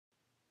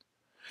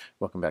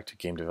Welcome back to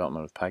Game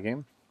Development with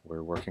Pygame.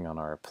 We're working on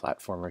our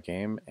platformer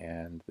game,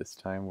 and this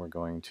time we're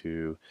going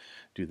to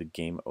do the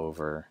game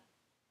over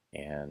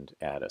and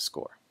add a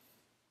score.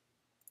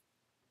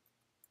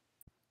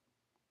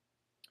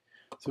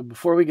 So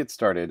before we get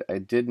started, I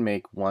did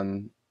make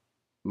one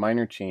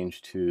minor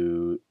change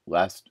to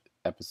last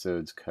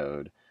episode's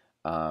code.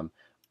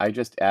 I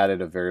just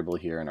added a variable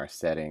here in our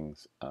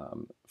settings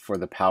for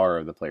the power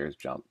of the player's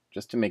jump,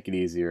 just to make it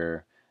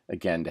easier,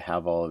 again, to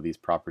have all of these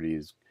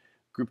properties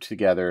grouped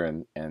together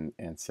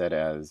and set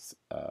as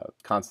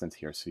constants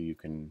here so you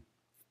can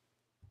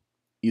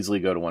easily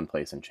go to one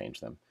place and change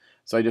them.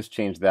 So I just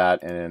changed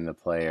that, and in the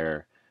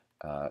player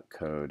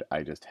code,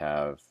 I just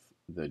have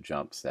the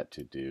jump set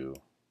to do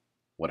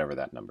whatever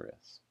that number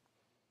is,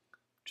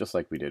 just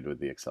like we did with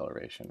the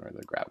acceleration or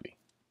the gravity.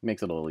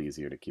 Makes it a little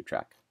easier to keep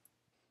track.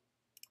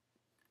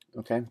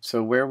 Okay,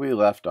 so where we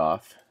left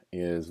off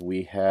is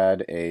we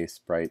had a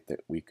sprite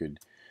that we could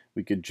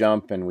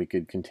jump, and we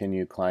could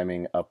continue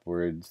climbing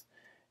upwards,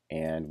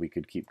 and we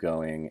could keep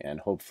going, and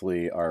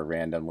hopefully our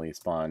randomly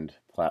spawned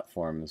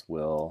platforms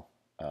will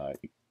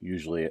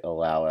usually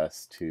allow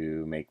us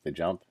to make the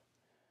jump.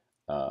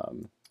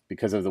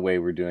 Because of the way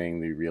we're doing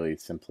the really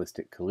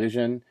simplistic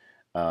collision,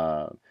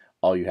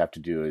 all you have to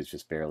do is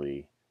just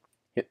barely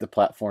hit the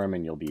platform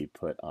and you'll be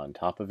put on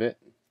top of it,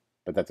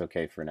 but that's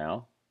okay for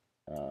now.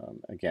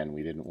 Again,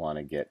 we didn't want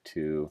to get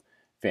too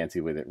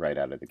fancy with it right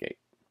out of the gate.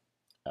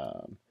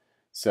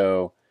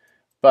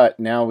 But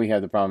now we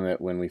have the problem that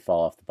when we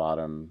fall off the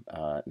bottom,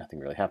 nothing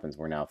really happens.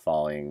 We're now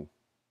falling,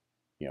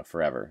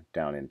 forever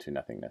down into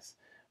nothingness.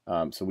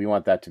 So we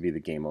want that to be the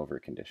game over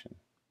condition.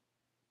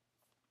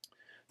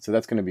 So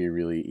that's going to be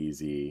really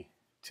easy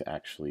to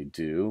actually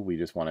do. We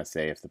just want to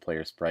say if the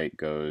player sprite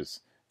goes,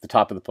 the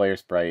top of the player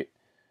sprite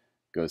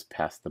goes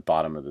past the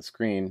bottom of the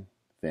screen,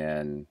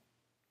 then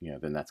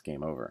that's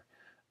game over.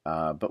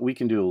 But we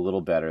can do a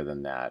little better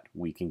than that.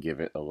 We can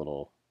give it a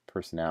little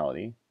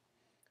personality.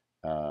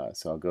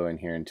 So I'll go in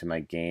here into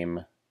my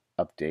game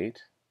update,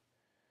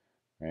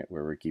 right,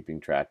 where we're keeping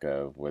track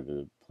of whether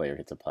the player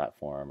hits a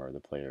platform or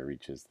the player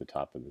reaches the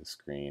top of the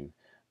screen.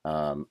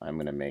 I'm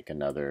going to make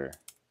another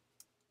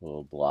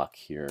little block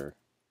here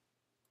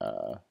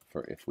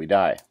for if we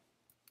die.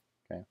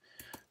 Okay,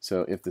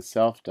 so if the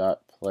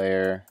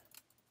self.player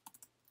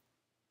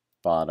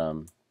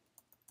bottom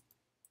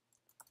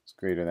is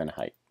greater than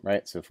height,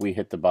 right? So if we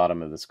hit the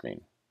bottom of the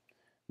screen.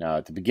 Now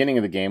at the beginning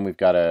of the game we've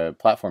got a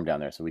platform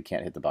down there, so we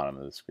can't hit the bottom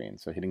of the screen.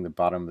 So hitting the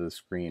bottom of the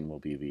screen will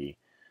be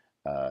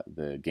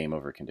the game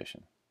over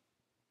condition.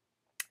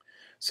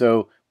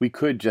 So we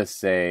could just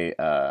say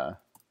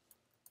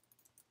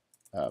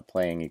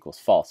playing equals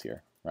false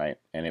here, right?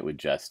 And it would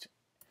just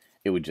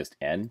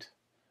end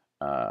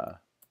kind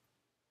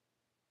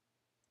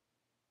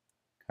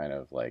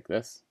of like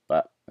this.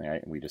 But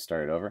right, we just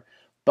started over.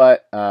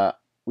 But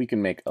we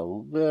can make a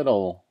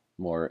little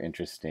more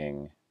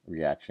interesting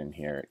reaction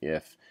here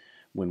if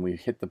when we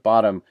hit the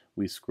bottom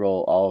we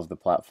scroll all of the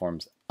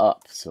platforms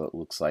up so it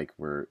looks like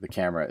the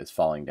camera is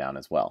falling down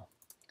as well.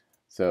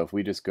 So if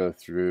we just go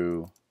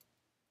through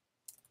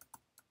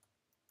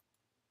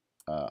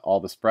all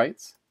the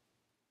sprites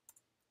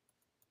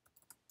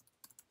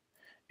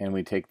and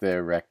we take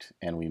the rect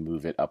and we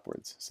move it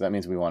upwards, so that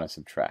means we want to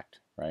subtract,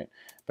 right?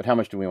 But how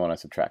much do we want to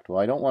subtract? Well,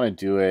 I don't want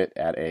to do it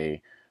at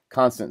a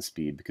constant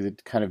speed because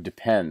it kind of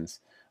depends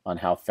on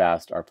how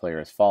fast our player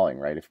is falling,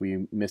 right? If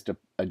we missed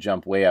a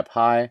jump way up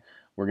high,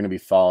 we're going to be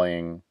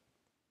falling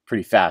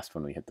pretty fast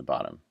when we hit the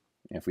bottom.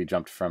 If we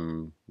jumped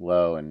from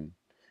low, and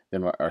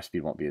then our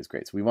speed won't be as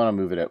great. So we want to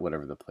move it at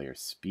whatever the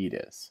player's speed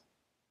is.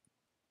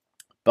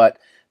 But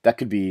that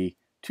could be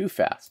too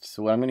fast.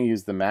 So I'm going to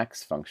use the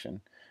max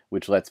function,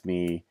 which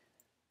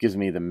gives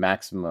me the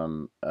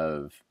maximum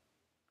of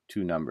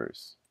two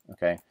numbers.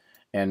 Okay,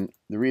 and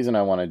the reason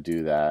I want to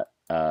do that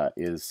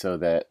is so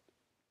that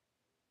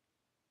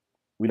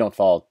we don't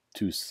fall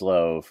too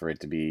slow for it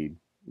to be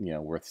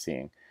worth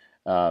seeing.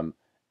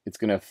 It's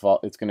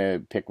gonna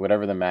pick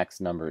whatever the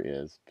max number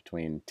is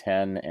between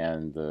 10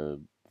 and the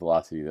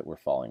velocity that we're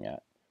falling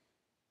at.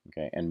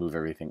 Okay, and move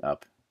everything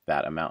up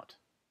that amount.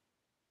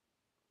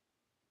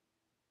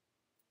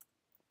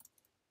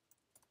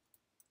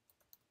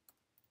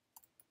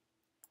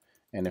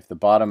 And if the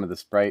bottom of the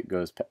sprite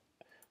goes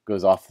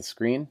off the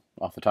screen,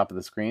 off the top of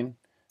the screen,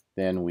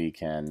 then we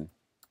can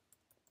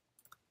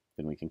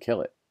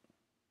kill it.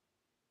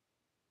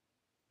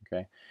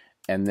 Okay,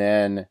 and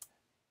then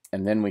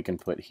we can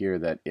put here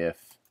that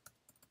if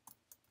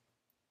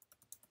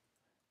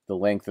the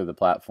length of the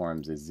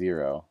platforms is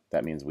 0,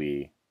 that means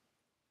we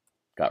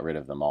got rid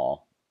of them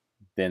all.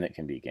 Then it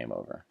can be game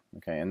over.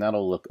 Okay, and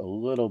that'll look a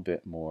little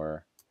bit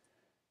more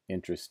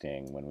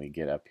interesting when we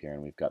get up here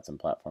and we've got some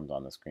platforms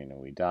on the screen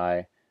and we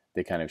die.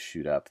 They kind of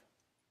shoot up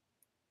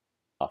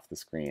off the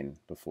screen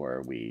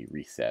before we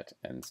reset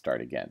and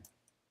start again.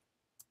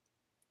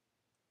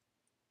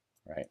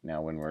 Right,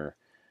 now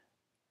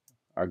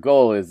our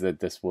goal is that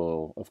this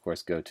will of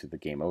course go to the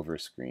game over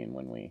screen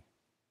when we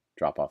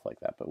drop off like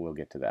that, but we'll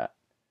get to that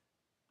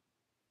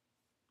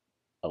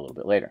a little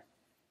bit later.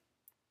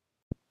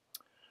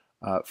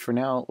 For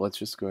now, let's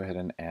just go ahead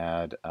and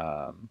add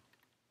a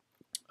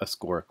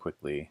score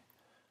quickly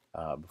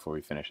before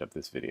we finish up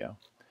this video.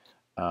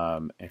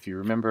 If you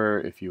remember,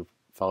 if you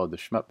followed the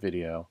shmup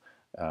video,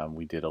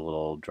 we did a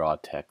little draw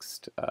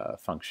text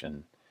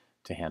function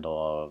to handle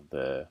all of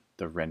the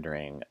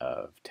rendering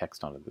of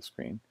text onto the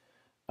screen.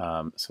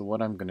 So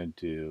what I'm going to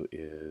do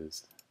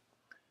is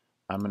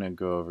I'm going to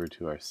go over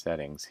to our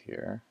settings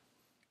here,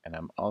 and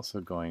I'm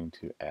also going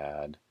to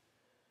add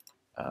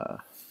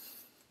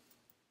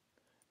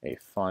a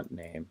font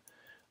name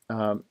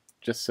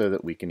just so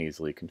that we can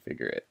easily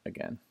configure it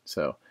again.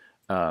 So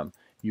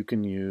you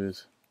can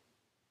use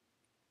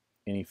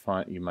any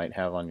font you might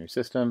have on your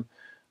system.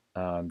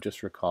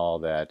 Just recall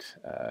that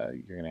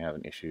you're going to have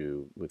an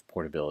issue with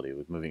portability,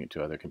 with moving it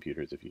to other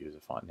computers if you use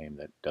a font name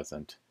that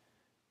doesn't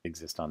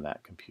exist on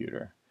that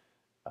computer.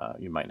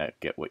 You might not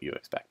get what you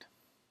expect.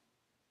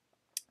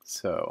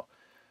 So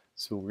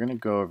we're going to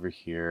go over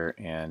here,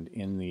 and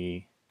in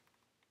the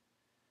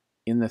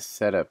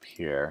setup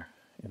here,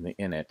 in the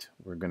init,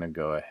 we're going to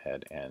go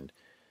ahead and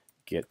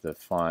get the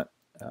font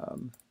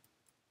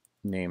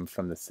name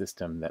from the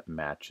system that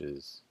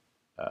matches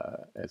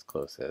as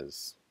close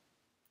as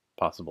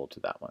possible to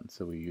that one.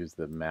 So we use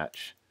the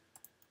match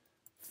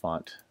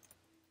font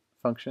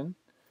function,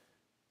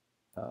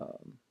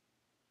 and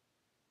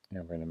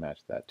we're going to match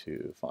that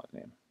to font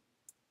name.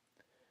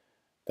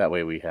 That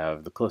way we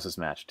have the closest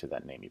match to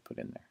that name you put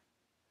in there.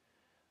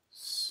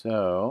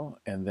 So,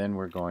 and then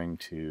we're going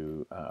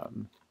to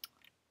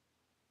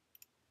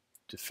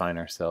define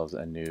ourselves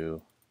a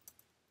new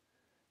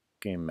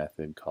game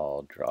method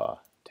called draw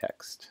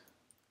text.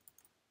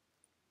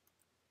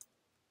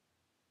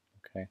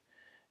 Okay,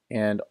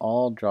 and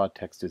all draw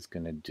text is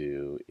going to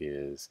do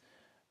is,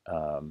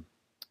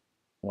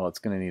 well, it's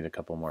going to need a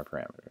couple more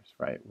parameters,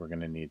 right? We're going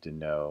to need to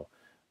know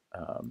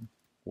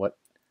what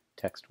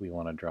text we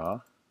want to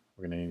draw.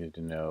 We're going to need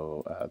to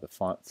know the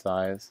font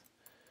size,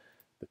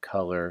 the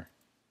color,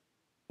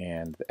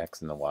 and the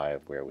X and the Y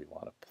of where we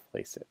want to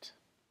place it.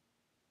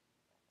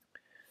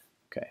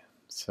 Okay,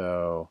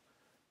 so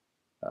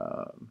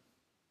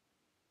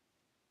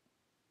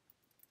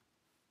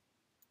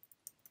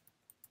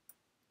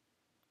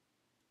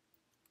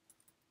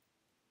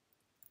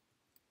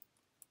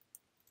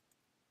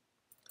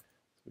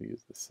we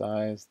use the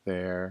size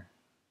there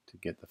to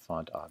get the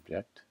font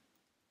object.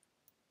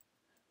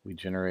 We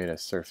generate a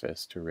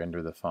surface to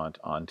render the font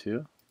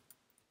onto.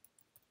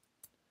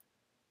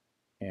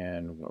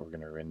 And what we're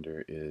going to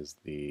render is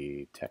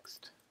the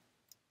text,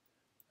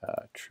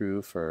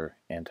 true for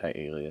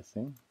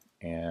anti-aliasing,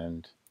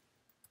 and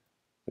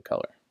the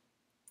color.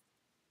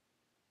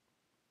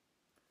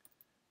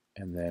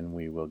 And then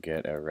we will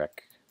get a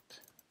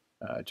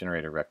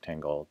generate a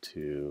rectangle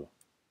to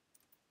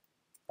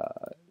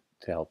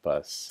help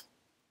us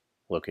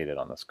locate it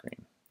on the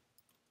screen.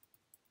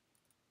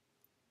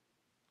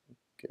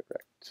 Get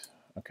rect.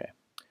 Okay.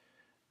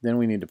 Then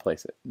we need to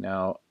place it.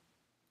 Now,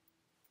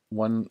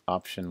 one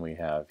option we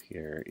have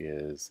here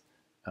is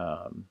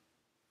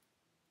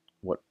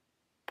what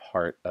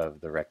part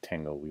of the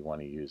rectangle we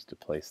want to use to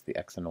place the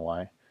X and the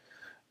Y.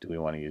 Do we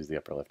want to use the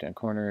upper left-hand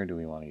corner? Do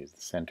we want to use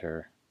the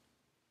center?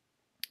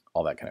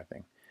 All that kind of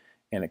thing.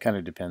 And it kind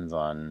of depends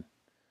on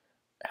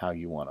how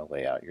you want to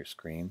lay out your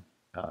screen.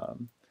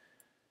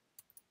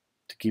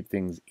 To keep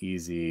things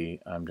easy,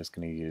 I'm just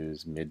going to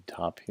use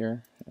mid-top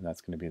here, and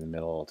that's going to be the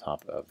middle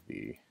top of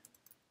the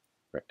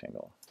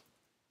rectangle.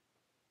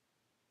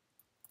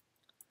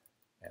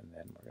 And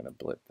then we're going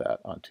to blip that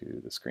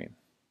onto the screen.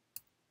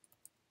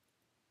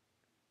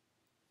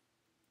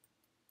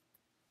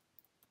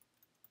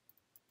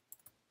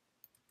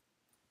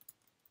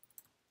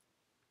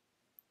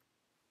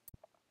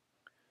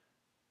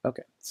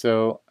 Okay,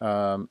 so,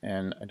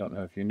 and I don't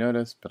know if you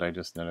noticed, but I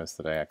just noticed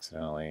that I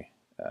accidentally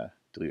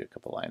deleted a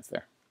couple lines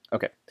there.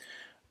 Okay,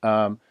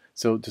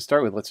 so to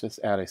start with, let's just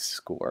add a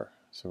score.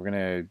 So we're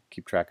going to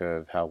keep track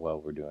of how well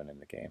we're doing in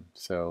the game.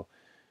 So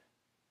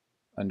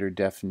under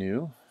def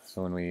new,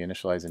 so when we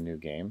initialize a new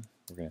game,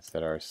 we're going to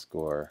set our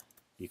score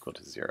equal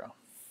to 0.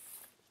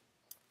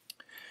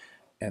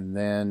 And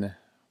then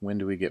when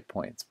do we get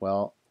points?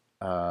 Well,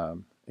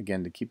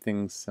 again, to keep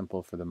things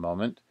simple for the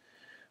moment,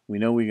 we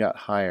know we got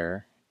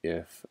higher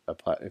if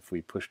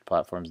we pushed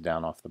platforms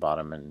down off the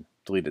bottom and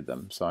deleted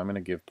them. So I'm going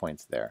to give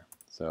points there.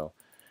 So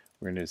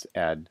we're going to just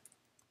add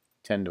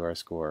 10 to our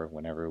score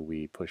whenever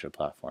we push a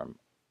platform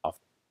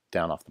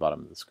down off the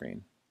bottom of the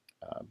screen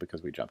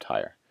because we jumped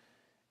higher.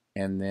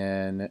 And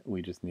then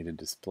we just need to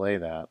display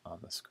that on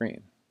the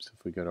screen. So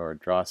if we go to our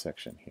draw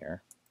section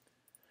here,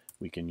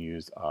 we can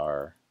use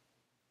our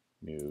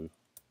new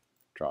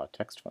draw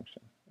text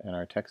function. And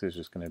our text is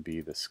just going to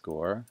be the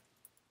score.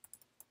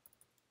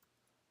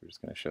 We're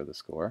just going to show the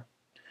score.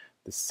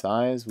 The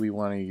size we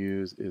want to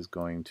use is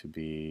going to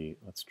be,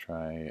 let's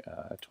try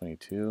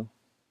 22.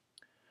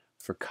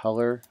 For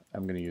color,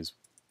 I'm going to use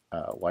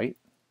white.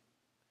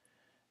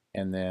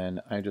 And then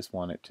I just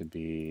want it to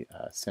be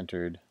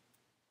centered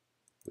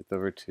width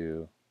over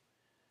 2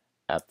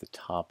 at the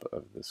top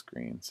of the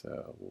screen.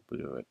 So we'll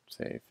do it,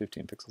 say,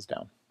 15 pixels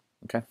down.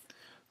 Okay,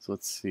 So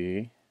let's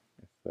see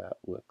if that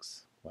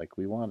looks like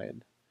we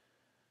wanted.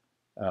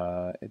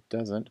 It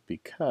doesn't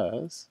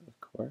because, of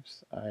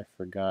course, I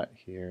forgot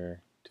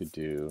here to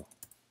do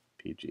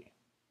PG.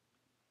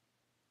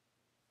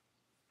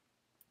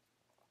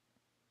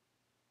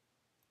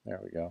 There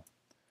we go.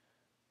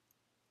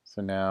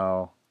 So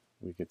now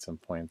we get some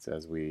points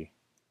as we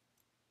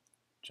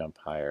jump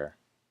higher.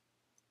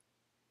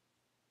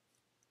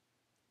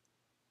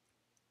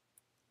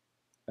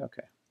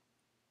 Okay.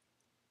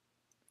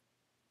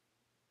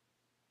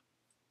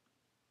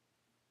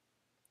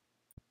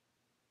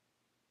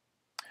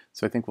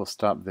 So I think we'll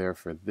stop there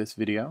for this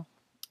video,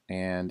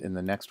 and in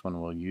the next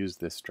one we'll use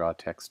this draw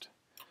text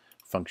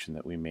function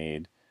that we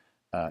made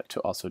to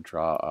also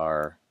draw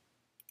our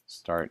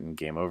start and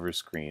game over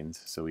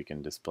screens so we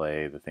can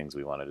display the things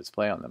we want to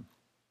display on them.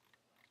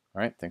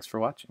 All right, thanks for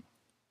watching.